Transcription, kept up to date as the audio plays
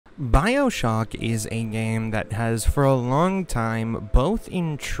BioShock is a game that has for a long time both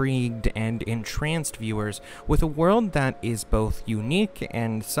intrigued and entranced viewers with a world that is both unique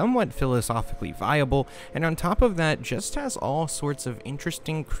and somewhat philosophically viable, and on top of that just has all sorts of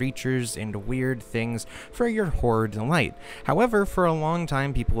interesting creatures and weird things for your horror delight. However, for a long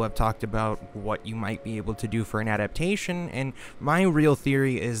time people have talked about what you might be able to do for an adaptation, and my real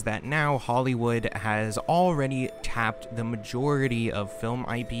theory is that now Hollywood has already tapped the majority of film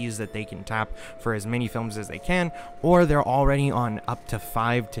IPs that they can tap for as many films as they can, or they're already on up to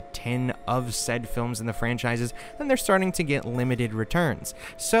 5 to 10 of said films in the franchises, and they're starting to get limited returns.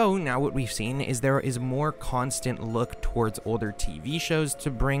 So now what we've seen is there is more constant look towards older TV shows to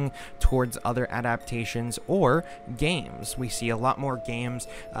bring towards other adaptations or games. We see a lot more games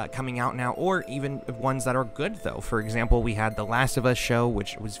coming out now, or even ones that are good though. For example, we had the Last of Us show,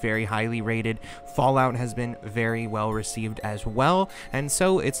 which was very highly rated. Fallout has been very well received as well, and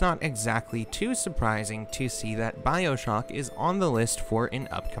so it's not exactly too surprising to see that BioShock is on the list for an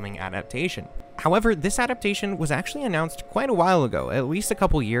upcoming adaptation. However, this adaptation was actually announced quite a while ago, at least a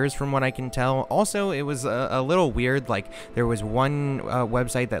couple years from what I can tell. Also, it was a little weird, like there was one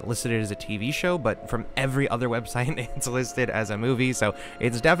website that listed it as a TV show, but from every other website it's listed as a movie, so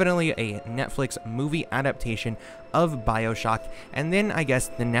it's definitely a Netflix movie adaptation of BioShock. And then I guess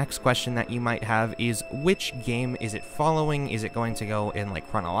the next question that you might have is, which game is it following? Is it going to go in like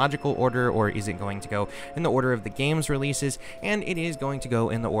chronological order, or is it going to go in the order of the game's releases? And it is going to go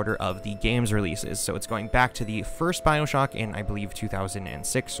in the order of the game's releases. So it's going back to the first BioShock in, I believe,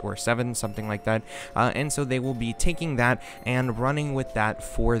 2006 or 7, something like that. And so they will be taking that and running with that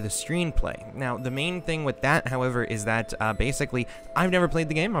for the screenplay. Now, the main thing with that, however, is that basically, I've never played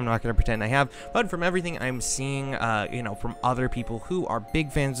the game. I'm not going to pretend I have, but from everything I'm seeing, from other people who are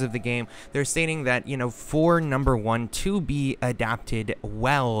big fans of the game, they're stating that, for number one to be adapted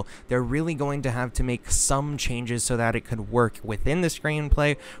well, they're really going to have to make some changes so that it could work within the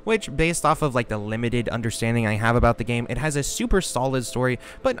screenplay, which, based off of like the limited understanding I have about the game, it has a super solid story,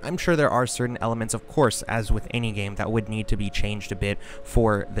 but I'm sure there are certain elements, of course, as with any game, that would need to be changed a bit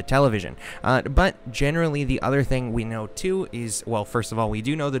for the television. But generally, the other thing we know too is, well, first of all, we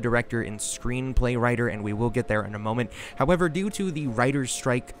do know the director and screenplay writer, and we will get there in a moment. However, due to the writer's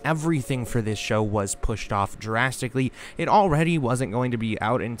strike, everything for this show was pushed off drastically. It already wasn't going to be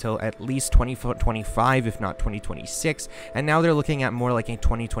out until at least 2025, if not 2026, and now they're looking at more like a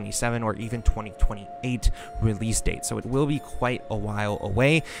 2027 or even 2028 release date, so it will be quite a while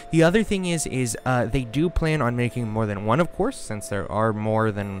away. The other thing is they do plan on making more than one, of course, since there are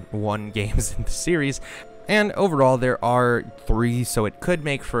more than one games in the series. And overall, there are 3, so it could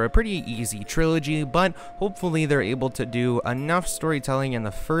make for a pretty easy trilogy, but hopefully they're able to do enough storytelling in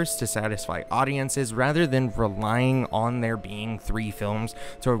the first to satisfy audiences, rather than relying on there being 3 films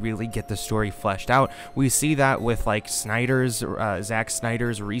to really get the story fleshed out. We see that with like Zack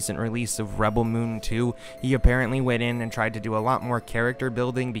Snyder's recent release of Rebel Moon 2. He apparently went in and tried to do a lot more character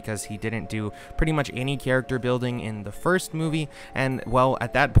building because he didn't do pretty much any character building in the first movie, and well,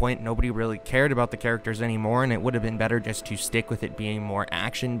 at that point, nobody really cared about the characters anymore, and it would have been better just to stick with it being more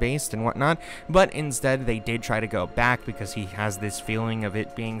action-based and whatnot, but instead they did try to go back because he has this feeling of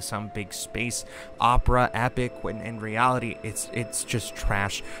it being some big space opera epic, when in reality it's just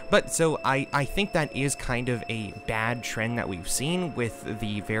trash. But so I think that is kind of a bad trend that we've seen with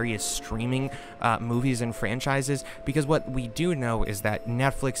the various streaming movies and franchises, because what we do know is that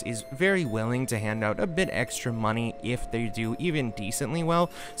Netflix is very willing to hand out a bit extra money if they do even decently well,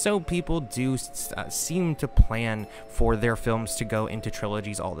 so people do seem to plan for their films to go into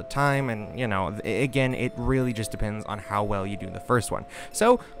trilogies all the time, and again, it really just depends on how well you do the first one.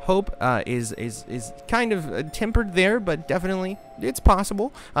 So hope is kind of tempered there, but definitely it's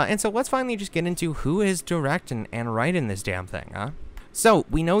possible. And so let's finally just get into who is directing and writing this damn thing, huh? So,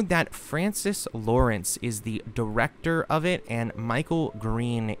 we know that Francis Lawrence is the director of it, and Michael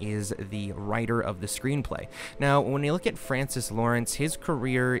Green is the writer of the screenplay. Now, when you look at Francis Lawrence, his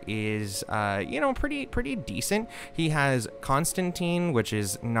career is, pretty decent. He has Constantine, which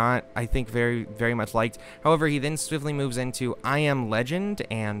is not, I think, very, very much liked. However, he then swiftly moves into I Am Legend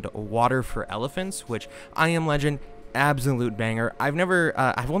and Water for Elephants, which I Am Legend, absolute banger.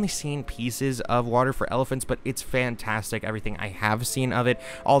 I've only seen pieces of Water for Elephants, but it's fantastic, everything I have seen of it.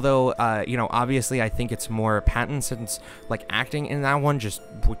 Although, obviously I think it's more Pattinson's like acting in that one just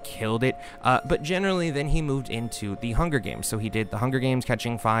killed it. But generally, then he moved into the Hunger Games. So he did the Hunger Games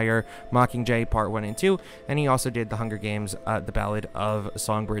Catching Fire, Mockingjay Part 1 and 2, and he also did the Hunger Games, The Ballad of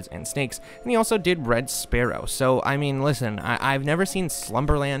Songbirds and Snakes, and he also did Red Sparrow. So I mean, listen, I've never seen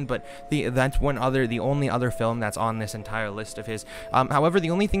Slumberland, but that's the only other film that's on this entire list of his. However,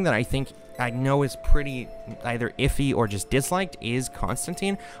 the only thing that I know is pretty either iffy or just disliked is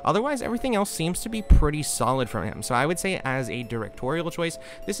Constantine. Otherwise, everything else seems to be pretty solid from him. So I would say as a directorial choice,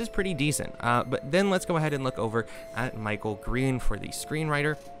 this is pretty decent. But then let's go ahead and look over at Michael Green for the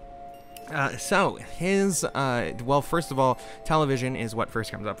screenwriter. So his, well, first of all, television is what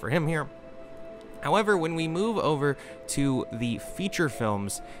first comes up for him here. However, when we move over to the feature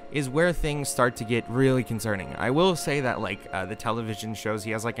films is where things start to get really concerning. I will say that, like, the television shows,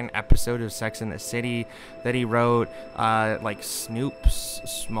 he has, like, an episode of Sex and the City that he wrote, like, Snoop's,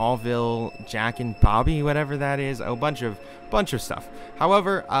 Smallville, Jack and Bobby, whatever that is, a bunch of stuff.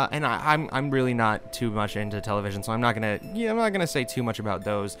 However, and I'm really not too much into television, so I'm not gonna say too much about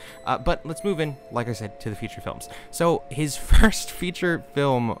those. But let's move in, like I said, to the feature films. So his first feature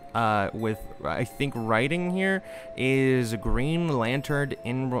film with, I think, writing here is Green Lantern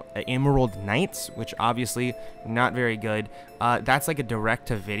Emerald Knights, which obviously not very good. That's like a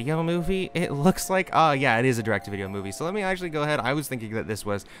direct-to-video movie. It looks like, yeah, it is a direct-to-video movie. So let me actually go ahead. I was thinking that this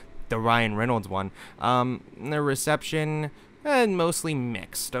was the Ryan Reynolds one. The reception, mostly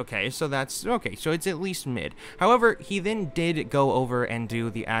mixed. Okay, so that's okay. So it's at least mid. However, he then did go over and do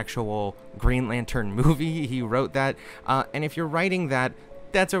the actual Green Lantern movie. He wrote that, and if you're writing that,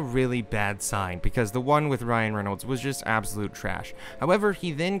 that's a really bad sign, because the one with Ryan Reynolds was just absolute trash. However,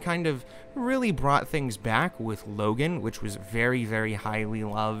 he then kind of really brought things back with Logan, which was very, very highly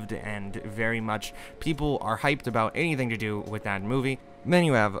loved, and very much people are hyped about anything to do with that movie. Then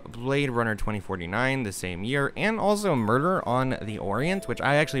you have Blade Runner 2049 the same year, and also Murder on the Orient, which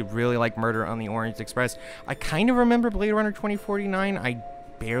I actually really like Murder on the Orient Express. I kind of remember Blade Runner 2049. I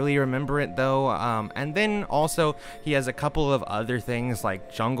barely remember it though. And then also he has a couple of other things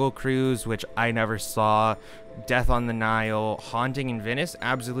like Jungle Cruise, which I never saw, Death on the Nile, Haunting in Venice,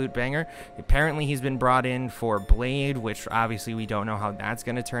 absolute banger. Apparently he's been brought in for Blade, which obviously we don't know how that's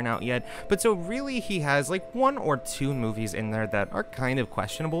going to turn out yet. But so really he has like 1 or 2 movies in there that are kind of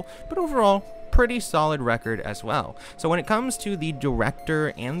questionable, but overall pretty solid record as well. So when it comes to the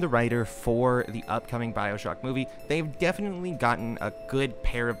director and the writer for the upcoming BioShock movie, they've definitely gotten a good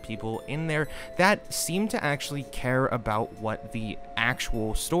pair of people in there that seem to actually care about what the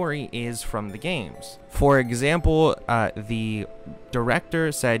actual story is from the games. For example, the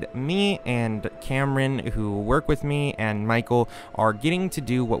director said, me and Cameron, who work with me, and Michael are getting to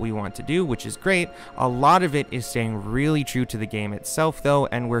do what we want to do, which is great. A lot of it is staying really true to the game itself though,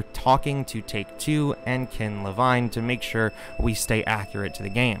 and we're talking to Take-Two and Ken Levine to make sure we stay accurate to the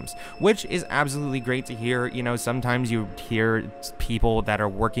games, which is absolutely great to hear. You know, sometimes you hear people that are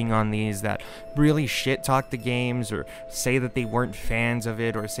working on these that really shit talk the games, or say that they weren't fans of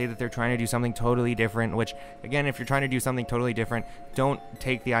it, or say that they're trying to do something totally different, which again, if you're trying to do something totally different, don't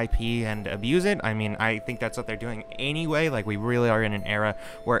take the IP and abuse it. I mean, I think that's what they're doing anyway. Like, we really are in an era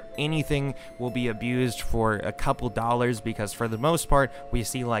where anything will be abused for a couple dollars, because for the most part, we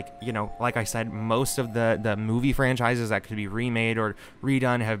see, like, you know, like I said, most of the movie franchises that could be remade or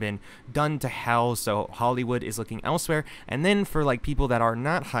redone have been done to hell, so Hollywood is looking elsewhere. And then for, like, people that are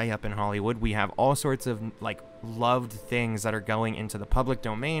not high up in Hollywood, we have all sorts of, like, loved things that are going into the public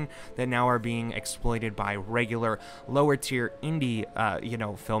domain that now are being exploited by regular lower tier indie you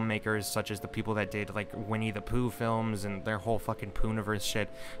know, filmmakers, such as the people that did like Winnie the Pooh films and their whole fucking Pooniverse shit.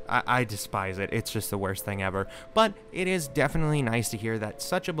 I despise it. It's just the worst thing ever. But it is definitely nice to hear that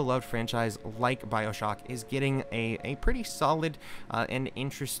such a beloved franchise like BioShock is getting a pretty solid and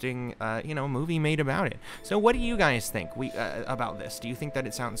interesting you know, movie made about it. So what do you guys think about this? Do you think that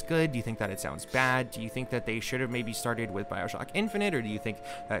it sounds good? Do you think that it sounds bad? Do you think that they should have maybe started with BioShock Infinite, or do you think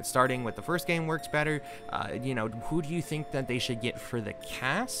that starting with the first game works better? You know, who do you think that they should get for the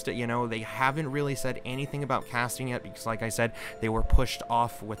cast? You know, they haven't really said anything about casting yet, because like I said, they were pushed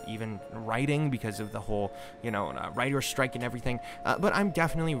off with even writing because of the whole, you know, writer strike and everything. But I'm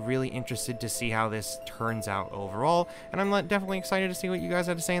definitely really interested to see how this turns out overall, and I'm definitely excited to see what you guys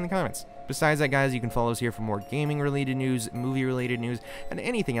have to say in the comments. Besides that, guys, you can follow us here for more gaming-related news, movie-related news, and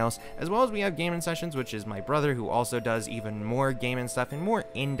anything else, as well as we have Gaming Sessions, which is my brother, who also does even more gaming stuff and more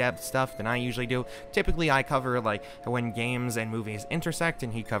in-depth stuff than I usually do. Typically, I cover, like, when games and movies intersect,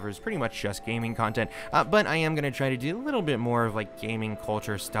 and he covers pretty much just gaming content, but I am going to try to do a little bit more of, like, gaming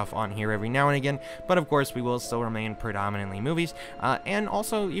culture stuff on here every now and again, but of course, we will still remain predominantly movies, and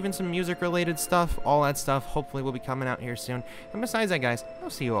also even some music-related stuff. All that stuff hopefully will be coming out here soon, and besides that, guys, I'll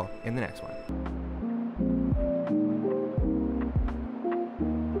see you all in the next one.